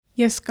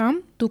Ես կամ,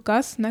 դու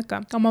կաս, նա կա,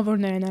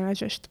 կամավորներ են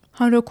անհրաժեշտ։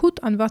 Հանրօգուտ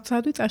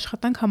անվարձահատույց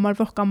աշխատանք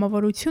համարվող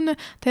կամավորությունը,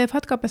 թեև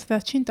հատկապես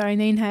վերջին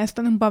տարիներին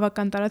Հայաստանում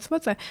բավական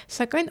տարածված է,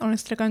 սակայն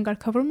օրենսդրական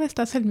կարգավորում է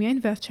ստացել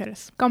միայն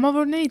վերջերս։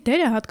 Կամավորների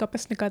դերը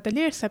հատկապես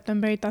նկատելի էր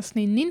սեպտեմբերի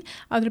 19-ին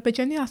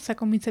Ադրբեջանի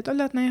հարձակումից հետո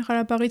Լեռնային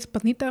Ղարաբաղից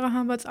բռնի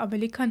տեղահանված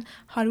ավելի քան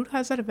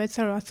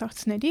 100,600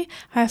 արցախցիների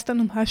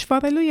Հայաստանում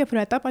հաշվառելու եւ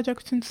հրատապ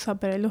աջակցություն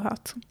ցուցաբերելու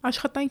հարցում։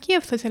 Աշխատանքի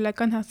եւ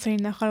սոցիալական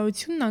հարցերի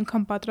նախարարությունն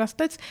անգամ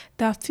պատրաստեց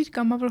 «Դարձիր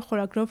կամավոր»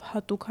 խորագրով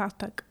հատուկ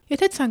հարթակ։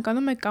 Եթե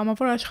ցանկանում եք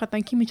կամավոր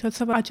աշխատանքի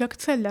միջոցով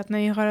աջակցել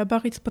Լեռնային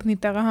Ղարաբաղից բռնի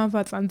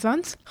տեղահանված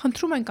անձանց,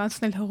 խնդրում ենք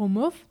անցնել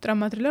հղումով,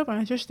 տրամադրելով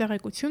անհրաժեշտ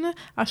տեղեկությունը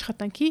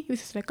աշխատանքի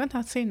եւ սոցիալական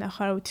հարցերի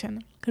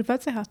նախարարությանը։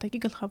 Գրված է հարթակի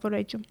գլխավոր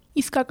էջում։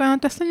 Իսկ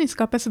ականատեսներն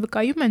իսկապես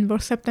վկայում են,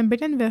 որ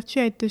սեպտեմբերյան վերջի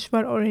այդ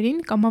դժվար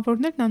օրերին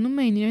կամավորներն անում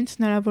էին իրենց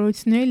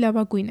հնարավորությունների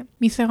լավագույնը։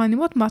 Մի սեղանի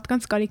մոտ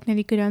մարդկանց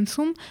կարիքների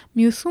գրանցում,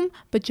 մյուսում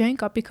բջջային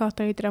կապի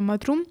քարտերի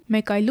տրամադրում,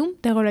 մեկ այլում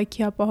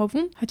դեղորայքի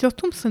ապահովում,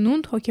 հաջորդում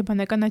սնունդ,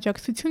 հոգեբանական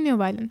աջակցություն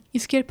եւ այլն։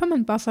 Իսկ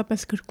երբեմն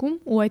պարզապես գրկում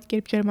ու այդ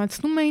կերպ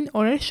ջերմացնում էին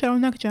օրեր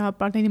շարունակ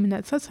ճանապարհների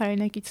մնացած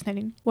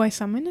հայրենակիցներին։ Ու այս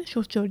ամենը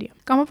շուրջօրյա։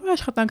 Կամավոր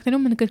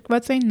աշխատանքներում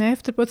ընդգրկված էին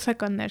նաեւ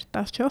դպրոցականներ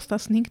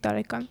 14-15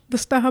 տարեկան։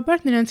 Վստահաբար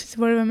նրանցից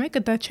որևէ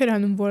մեկը դա չէր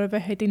անում որևէ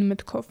հետին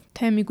մտքով,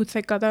 թե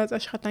միգուցե կատարած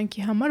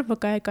աշխատանքի համար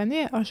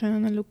վկայականի է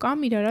արժանանալու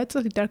կամ իր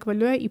արածը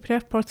դիտարկվելու է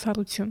իբրև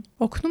փորձառություն։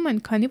 Օգնում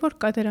են, քանի որ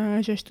կա դեր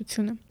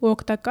անհրաժեշտությունը, ու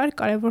օգտակար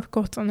կարևոր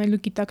գործ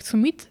անելու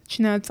գիտակցումից,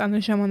 չնայած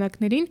ծանր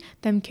ժամանակներին,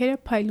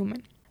 դեմքերը փայլում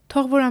են։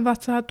 Թող որ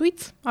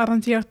անվարձահատույց,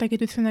 առանց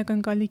երախտագիտության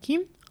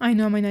ակնկալիքի,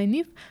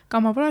 այնուամենայնիվ,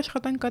 կամավոր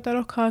աշխատանք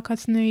կատարող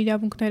քաղաքացիների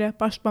իրավունքները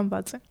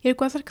պաշտպանված են։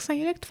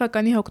 2023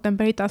 թվականի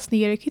հոկտեմբերի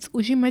 13-ից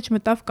ուժի մեջ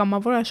մտավ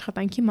կամավոր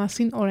աշխատանքի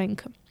մասին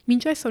օրենքը։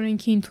 Մինչ այս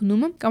օրենքի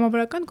ընդունումը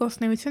կամավորական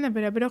գործունեությանը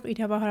վերաբերող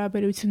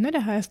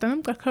իրավահարաբերությունները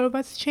Հայաստանում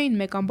կարգավորված չէին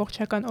մեկ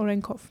ամբողջական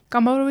օրենքով։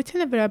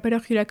 Կամավորությանը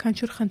վերաբերող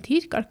յուրաքանչյուր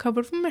խնդիր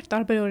կարգավորվում էր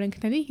տարբեր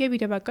օրենքների եւ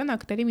իրավական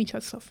ակտերի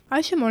միջոցով։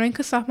 Այժմ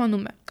օրենքը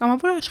սահմանում է.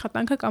 կամավոր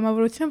աշխատանքը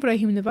կամավորության վրա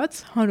հիմնված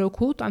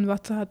հանրօգուտ,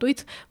 անվարձահատույց,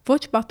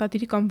 ոչ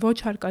պարտադիր կամ ոչ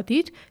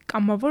հարկադիր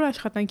կամավոր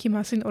աշխատանքի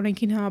մասին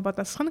օրենքին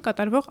համապատասխան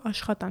կատարվող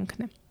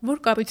աշխատանքն է,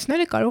 որ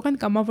կառույցները կարող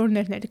են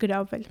կամավորներ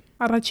ներգրավել։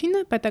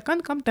 Առաջինը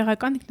պետական կամ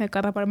տեղական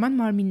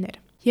ինքնակառավարման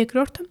մարմինները։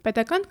 Երկրորդը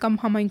պետական կամ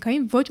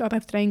համայնքային ոչ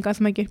առևտրային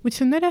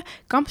կազմակերպությունները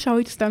կամ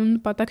շահույթ ստանալու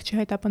նպատակ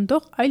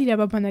չհետապնդող այլ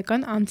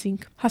իրավաբանական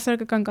անձինք,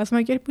 հասարակական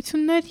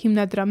կազմակերպություններ,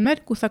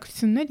 հիմնադրամներ,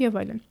 կուսակցություններ եւ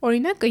այլն։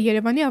 Օրինակը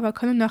Երևանի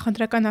ավականու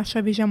նախընտրական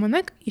արշավի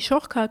ժամանակ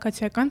իշխող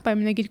քաղաքացիական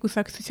պայմանագիր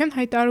կուսակցության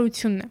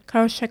հայտարարությունն է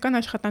քարոզչական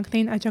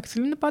աշխատանքներին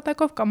աջակցելու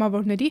նպատակով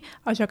կամավորների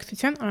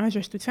աջակցության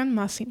անհրաժեշտության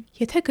մասին։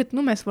 Եթե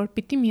գտնում ես, որ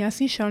պիտի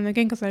միասին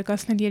շարունակենք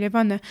զարգացնել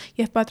Երևանը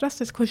եւ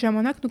պատրաստ ես քո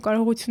ժամանակն ու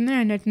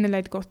կարողությունները ներդնել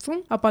այդ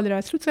գործում, ապա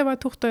լրացրու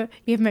ձևաթուղթը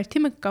եւ մեր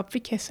թիմը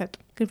կկապվի քեզ հետ։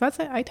 Գրված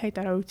է այդ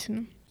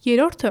հայտարարությունում։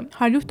 Երրորդը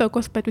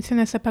 100%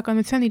 պետության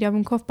սեփականության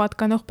իրավունքով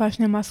պատկանող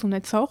բաժնեմաս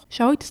ունեցող,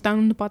 շահույթ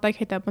ստանալու նպատակ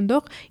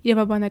հետապնդող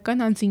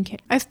իրավաբանական անձինք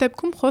են։ Այս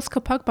դեպքում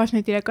խոսքը փակ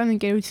բաժնետիրական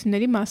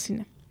ընկերությունների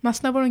մասին է։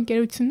 Մասնավոր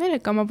ընկերությունները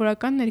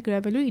կամավորական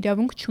ներգրավելու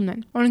իրավունք չունեն։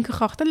 Օրենքը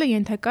խախտելը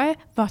ենթակա է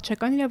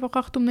վարչական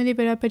իրավախախտումների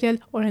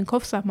վերաբերյալ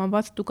օրենքով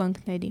սահմանված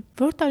տուգանքների։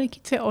 Որ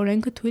տարիքից է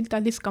օրենքը թույլ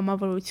տալիս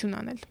կամավորություն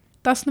անել։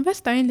 16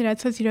 տարին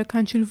լրացած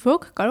յուրաքանչյուր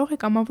ոք կարող է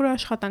կամավոր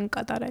աշխատանք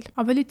կատարել։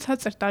 Ավելի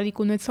ցածր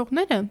տարիք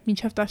ունեցողները,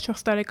 մինչև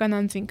 14 տարեկան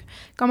անձինք,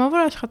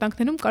 կամավոր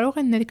աշխատանքներում կարող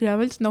են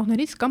ներգրավել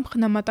ծնողներից կամ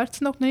խնամատար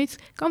ծնողներից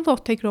կամ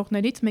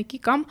որդեգրողներից մեկի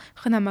կամ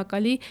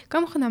խնամակալի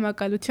կամ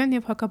խնամակալության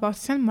եւ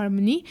հոգաբարձության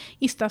մարմնի,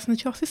 իսկ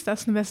 14-ից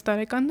 16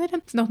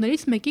 տարեկանները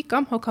ծնողներից մեկի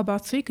կամ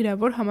հոգաբարձուի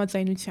գրավոր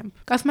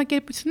համաձայնությամբ։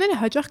 Կազմակերպությունները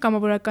հաճախ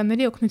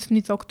կամավորականների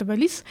օգնությունից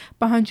օգտվելիս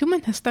պահանջում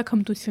են հստակ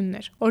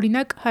հմտություններ։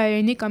 Օրինակ,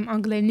 հայերենի կամ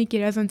անգլերենի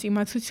գերազանց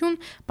իմացություն,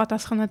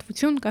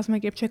 պատասխանատվություն,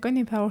 կազմակերպչական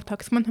եւ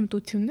հաղորդակցման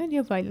հմտություններ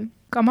եւ այլն։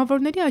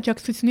 Կամավորների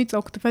աջակցությունից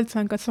օգտվել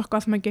ցանկացող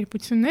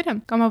կազմակերպությունները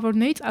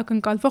կամավորներից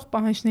ակնկալվող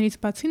պահանջներից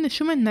բացի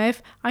նշում են նաեւ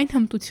այն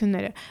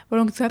հմտությունները,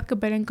 որոնք ձեռք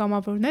կբերեն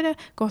կամավորները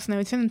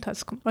գործունեության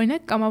ընթացքում։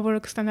 Օրինակ,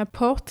 կամավորը կստանա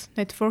փորձ,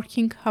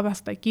 նեթվորքինգ,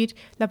 հավաստագիր,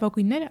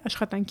 լավագույնները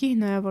աշխատանքի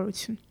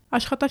հնարավորություն։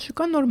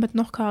 Աշխատաշուկան նոր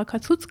մտնող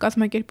քաղաքացուց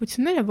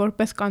կազմակերպությունները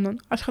որպես կանոն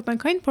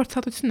աշխատանքային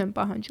փորձառություն են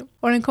պահանջում։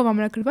 Օրենքով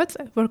ամրագրված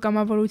է, որ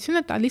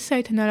կամավորությունը տալիս է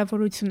այդ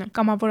հնարավորությունը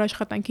կամավոր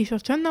աշխատանքի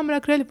շրջանն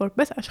ամրագրել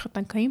որպես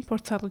աշխատանքային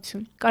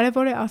փորձառություն։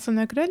 Կարևոր է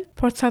արձանագրել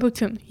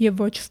փորձառություն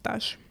եւ ոչ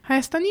ստաժ։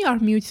 Հայաստանի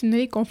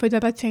արմիությունների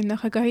կոնֆեդերացիայի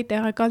նախագահի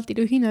տեղակալ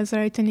Տիրուհի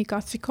Նազարեթյանի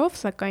կարծիքով,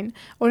 սակայն,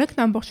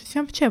 օրենքն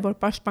ամբողջությամբ չէ, որ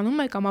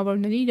պաշտպանում է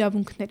կամավորների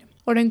իրավունքները։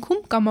 Օրենքում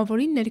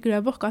կամավորին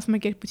ներգրավող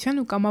կազմակերպության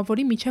ու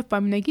կամավորի միջև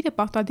պայմանագիրը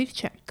պարտադիր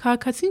չէ։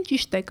 Քաղաքացին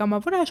ճիշտ է,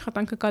 կամավորը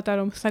աշխատանքը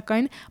կատարում,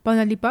 սակայն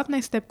բանալի բառն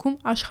այս դեպքում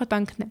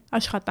աշխատանքն է։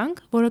 Աշխատանք,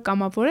 որը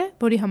կամավոր է,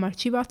 որի համար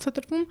չի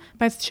վարձատրվում,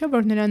 բայց չէ,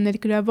 որ նրան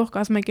ներգրավող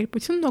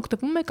կազմակերպությունն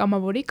օգտվում է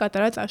կամավորի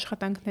կատարած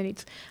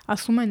աշխատանքներից,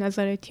 ասում է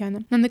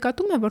Նազարեթյանը։ Նա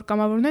նկատում է, որ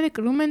կամավորները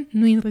կրում են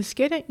նույն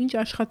ռիսկերը, ինչ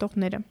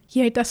աշխատողները։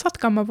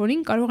 Երիտասարդ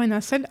կամավորին կարող են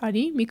ասել՝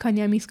 արի, մի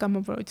քանի ամիս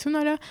կամավորություն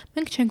արա,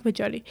 մենք չենք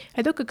վճարի,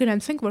 հետո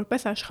կգրանցենք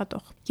որպես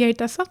աշխատող։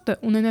 Երիտասարդը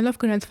ունենալով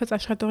գրանցված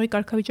աշխատողի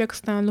կարգավիճակ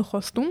ստանալու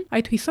խոստում,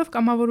 այդ հույսով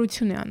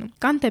կամավորություն է անում։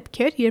 Կան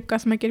դեպքեր, երբ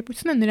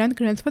կազմակերպությունը նրան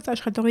գրանցված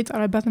աշխատողից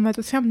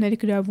արաբանվածությամբ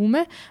ներգրավում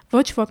է,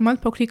 ոչ ֆորմալ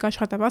փոքրիկ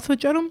աշխատավարձ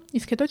վճարում,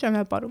 իսկ հետո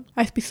ճանապարհում։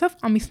 Այսպիսով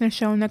ամիսներ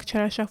շարունակ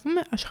չարաշահվում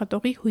է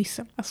աշխատողի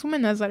հույսը, ասում է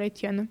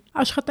Նազարեթյանը։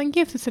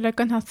 Աշխատանքի և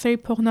սոցիալական հարցերի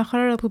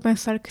փոխնախարար Ռուբեն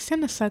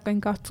Սարգսյանը սակայն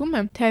կարծում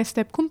է, թե այս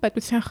դեպքում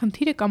պետության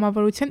խնդիրը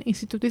կամավորության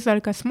ինստիտուտի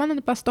զարգացմանը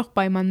նպաստող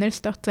պայմաններ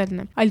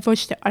ստեղծելն է, այլ ոչ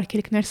թե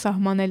արգելքներ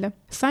սահմանելը։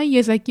 Սա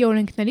եզակի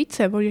օրենքներից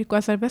է, որ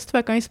 2006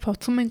 թվականից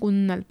փորձում ենք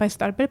ունենալ, բայց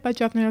տարբեր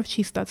պատճառներով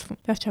չի ստացվում։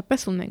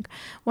 Վերջապես ունենք,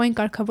 ու այն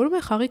կարգավորում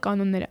է խաղի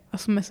կանոնները,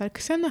 ասում է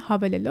Սարգսյանը,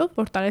 հավելելով,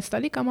 որ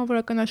տարեցտարի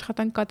կամավորական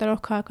աշխատանք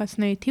կատարող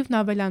քաղաքացիների թիվն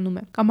ավելանում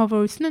է։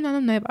 Կամավորություն են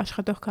անում նաև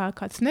աշխատող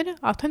քաղաքացիները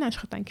արդեն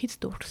աշխատանքից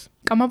դուրս։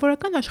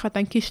 Կամավորական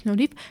աշխատանքի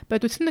շնորհիվ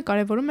պետությունը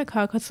կարևորում է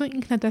քաղաքացու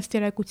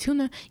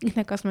ինքնադաստիարակությունը,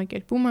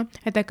 ինքնակազմակերպումը,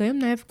 հետագայում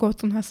նաև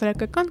գործուն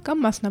հասարակական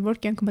կամ մասնավոր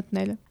կյանք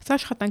մտնելը։ Սա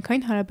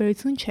աշխատանքային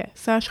հարաբերություն չէ,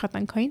 սա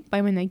աշխատանքային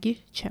պայմանագիր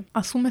չէ,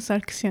 ասում է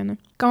Սարգսյանը։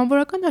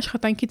 Կամավորական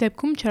աշխատանքի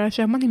դեպքում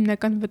չարաշահման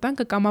հիմնական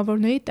վտանգը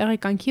կամավորների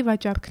տեղեկանքի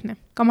վաճառքն է։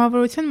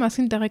 Կամավորության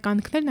մասին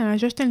տեղեկանքներն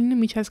անհրաժեշտ են լինում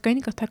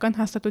միջազգային կրթական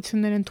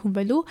հաստատություններ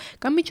ընդունվելու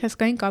կամ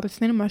միջազգային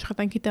կառույցներում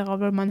աշխատանքի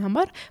տեղավորման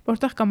համար,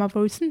 որտեղ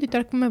կամավորությունը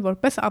դիտարկվում է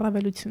որպես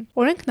առավելություն։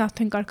 Օրենքն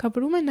արդեն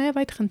կարգավորում է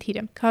նաև այդ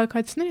խնդիրը։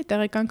 Քաղաքացիները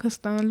տեղեկանքը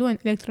ստանալու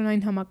են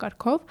էլեկտրոնային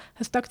համակարգով,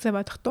 հստակ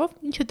ձևաթղթով,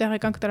 ինչը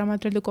տեղեկանք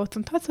տրամադրելու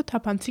գործընթացը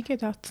թափանցիկ է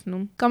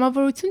դարձնում։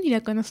 Կամավորություն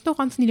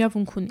իրականացնող անձն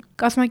իրավունք ունի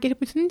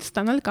կազմակերպությունից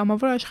ստանալ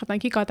կամավոր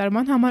աշխատանքի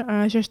կատարման համար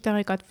անհրաժեշտ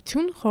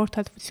տեղեկատվություն,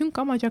 խորհրդատվություն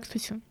կամ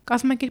աջակցություն։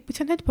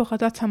 Կազմակերպության հետ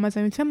փոխադարձ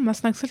համաձայնությամբ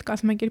մասնակցել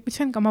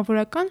կազմակերպության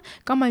կամավորական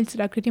կամ այլ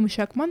ծրագրերի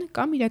մշակմանը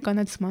կամ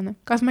իրականացմանը։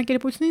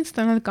 Կազմակերպությունից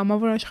ստանալ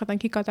կամավոր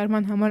աշխատանքի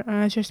կատարման համար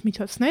անհրաժեշտ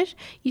միջոցներ,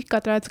 իր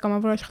կատարած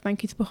կամավոր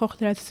աշխատանքից բխող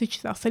լրացուցիչ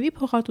ծախսերի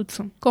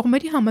փոխհատուցում։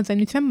 Կողմերի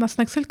համաձայնությամբ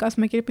մասնակցել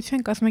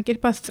կազմակերպության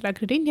կազմակերպած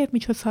ծրագրերին եւ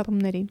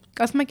միջոցառումներին։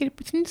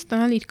 Կազմակերպությունից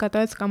ստանալ իր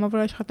կատարած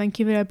կամավոր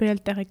աշխատանքի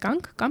վերաբերյալ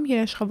տեղեկանք կամ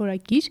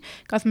երաշխավորագիր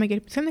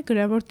կազմակերպությանը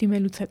գրավոր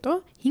դիմելուց հետո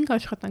 5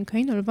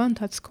 աշխատանքային օրվա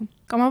ընթացքում։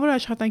 Կամավոր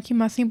աշխատանքի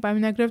մասին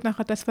պայմանագրով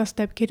նախատեսված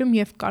դեպքերում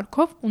եւ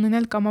կարգով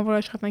ունենալ կամավոր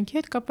աշխատանքի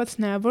հետ կապված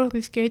հնարավոր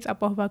ռիսկերից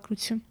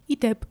ապահովագրություն։ Ի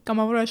դեպ,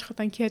 կամավոր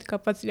աշխատանքի հետ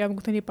կապված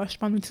իրավունքների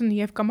պաշտպանությունը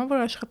եւ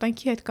կամավոր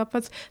աշխատանքի հետ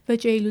կապված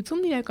վեճերի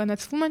լուծումն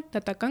իրականացվում են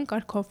դատական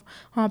կարգով,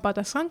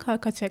 համապատասխան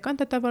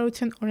քաղաքացիական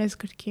դատավարության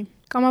օրենսգրքի։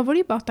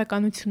 Կամավորի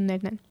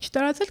պարտականություններն են.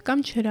 չտարածել կամ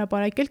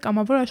չհրապարակել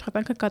կամավոր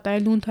աշխատանքը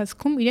կատարելու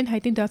ընթացքում իրեն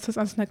հայտնի դարձած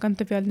անձնական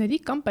տվյալների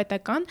կամ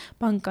պետական,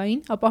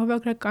 բանկային,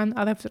 ապահովագրական,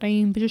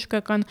 առևտրային,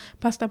 բժշկական,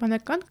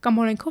 փաստաբանական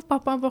կամ օրենքով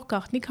պահպանվող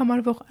գաղտնիք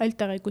համարվող այլ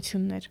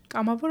տեղեկություններ։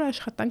 Կամավոր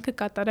աշխատանքը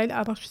կատարել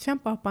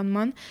առողջության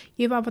պահպանման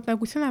եւ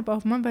անվտանգության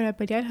ապահովման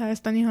վերաբերյալ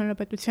Հայաստանի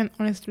Հանրապետության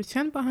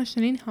օրենսդրության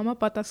պահանջներին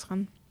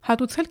համապատասխան։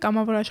 Հատուցել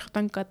կամավոր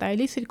աշխատանք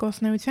կատարելիս իր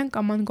գործունեության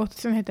կամ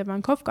անգործության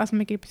հետևանքով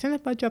կազմակերպությանը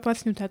պատճառված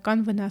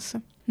նյութական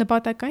վնասը։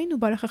 Նպատակային ու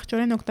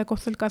բարեխղճորեն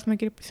օգտագործել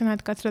կազմակերպության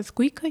հատկացրած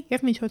գույքը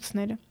եւ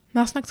միջոցները։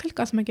 Մասնակցել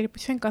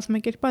կազմակերպության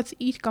կազմակերպած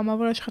իր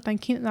կամավոր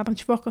աշխատանքին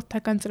առնչվող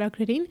կրթական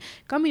ծրագրերին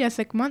կամ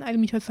իրազեկման այլ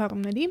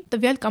միջոցառումների,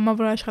 տվյալ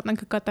կամավոր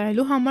աշխատանքը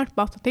կատարելու համար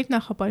պարտադիր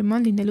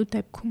նախապայման լինելու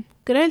դեպքում։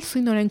 Գրել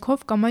սույն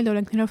օրենքով կամ այլ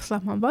օրենքներով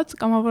սահմանված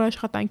կամավոր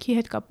աշխատանքի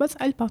հետ կապված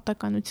այլ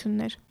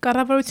պարտականություններ։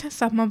 Կառավարության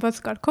սահմանված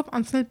կարգով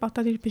անցնել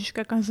պարտադիր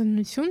բժշկական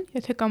զննություն,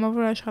 եթե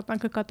կամավոր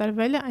աշխատանքը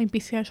կատարվել է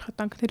այնպիսի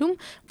աշխատանքներում,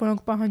 որոնք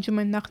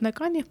պահանջում են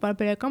նախնական եւ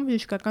պարբերական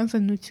բժշկական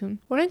զննություն։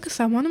 Օրենքը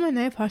սահմանում է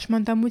նաեւ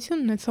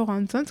հաշմանդամություն ունեցող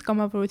անձանց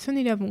կամավորության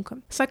իրավունքը։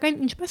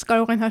 Սակայն ինչպես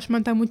կարող են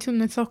հաշմանդամություն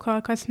ունեցող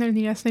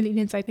քաղաքացիներն իրացնել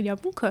իրենց այդ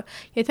իրավունքը,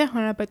 եթե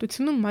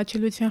հանրապետությունում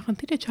մատչելիության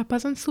խնդիրը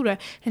չափազանց սուր է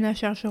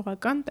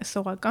հենաշարժողական,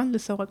 տեսողական,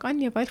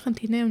 լսողական եւ այլ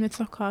խնդիրներ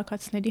ունեցող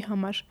քաղաքացիների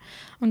համար։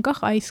 Անկախ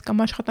այս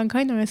կամ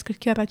աշխատանքային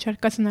օրենսգրքի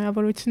առաջարկած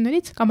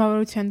հնարավորություններից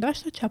կամավորության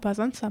դաշտը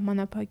չափազանց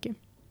սահմանափակ է։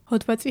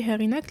 Հոդվածի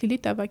հեղինակ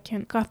Լիլիթ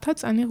Ավագյան,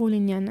 կարդաց Անի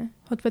Ղուլինյանը։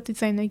 Հոդվածի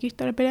ձայնագիր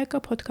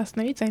տարբերակը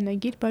փոդքասթների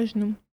ձայնագիր բաժնում։